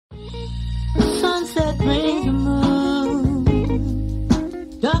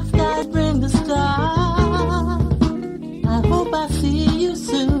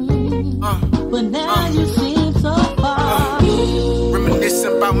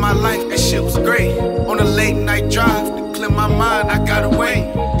my life, that shit was great. On a late night drive, to clear my mind, I got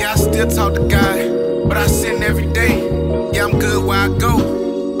away. Yeah, I still talk to God, but I sin every day. Yeah, I'm good where I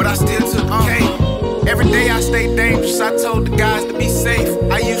go, but I still took K. Every day I stay dangerous, I told the guys to be safe.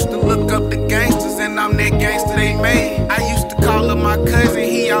 I used to look up the gangsters, and I'm that gangster they made. I used to call up my cousin,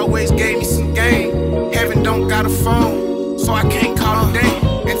 he always gave me some game. Heaven don't got a phone, so I can't call today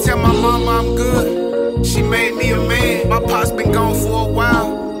and tell my mama I'm good. She made me a man. My pops been gone for a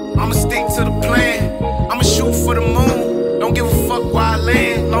while, I'ma stick to the plan. I'ma shoot for the moon, don't give a fuck where I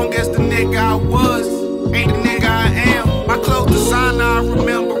land. Long as the nigga I was ain't the nigga I am. My clothes designer, I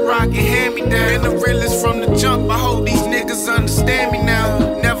remember rockin' hand-me-down. Been the realest from the jump, I hope these niggas understand me now.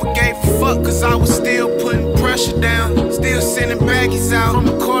 Never gave a fuck, cause I was still putting pressure down. Still sending baggies out, from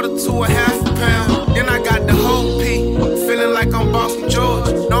a quarter to a half a pound. Then I got the whole P, feeling like I'm Boston George.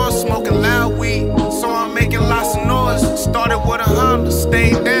 Know I'm smoking loud weed, so I'm making lots of noise. Started with a Honda,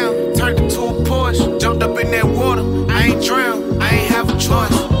 stayed down, turned it to a Porsche. Jumped up in that water, I ain't drowned, I ain't have a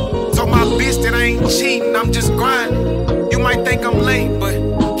choice. Told my bitch that I ain't cheating, I'm just grinding. You might think I'm late, but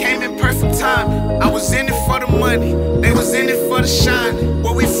came in perfect timing. I was in it for the money, they was in it for the shining.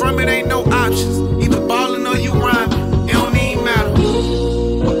 Where we from, it ain't no options, either ballin' or you rhyming. It don't even matter.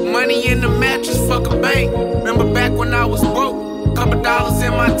 Money in the mattress, fuck a bank. Remember back when I was broke, couple dollars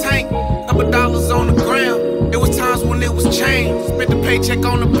in my tank, couple dollars on the ground. It was times when it was change, spent the paycheck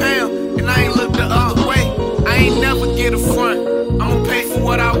on the pound, and I ain't looked the other way. I ain't never get a front, I'ma pay for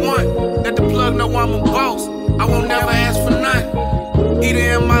what I want. Let the plug know I'm a boss, I won't never ask for nothing.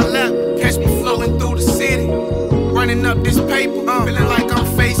 Heater in my lap, catch me floating through the city, running up this paper, feeling like I'm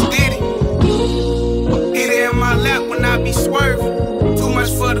Face Diddy. Heater in my lap when I be swerving, too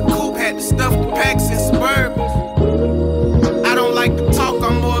much for the coupe, had to stuff the packs in Suburbans. I don't like to talk,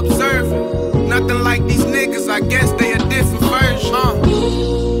 I'm more observant. Nothing like these niggas, I guess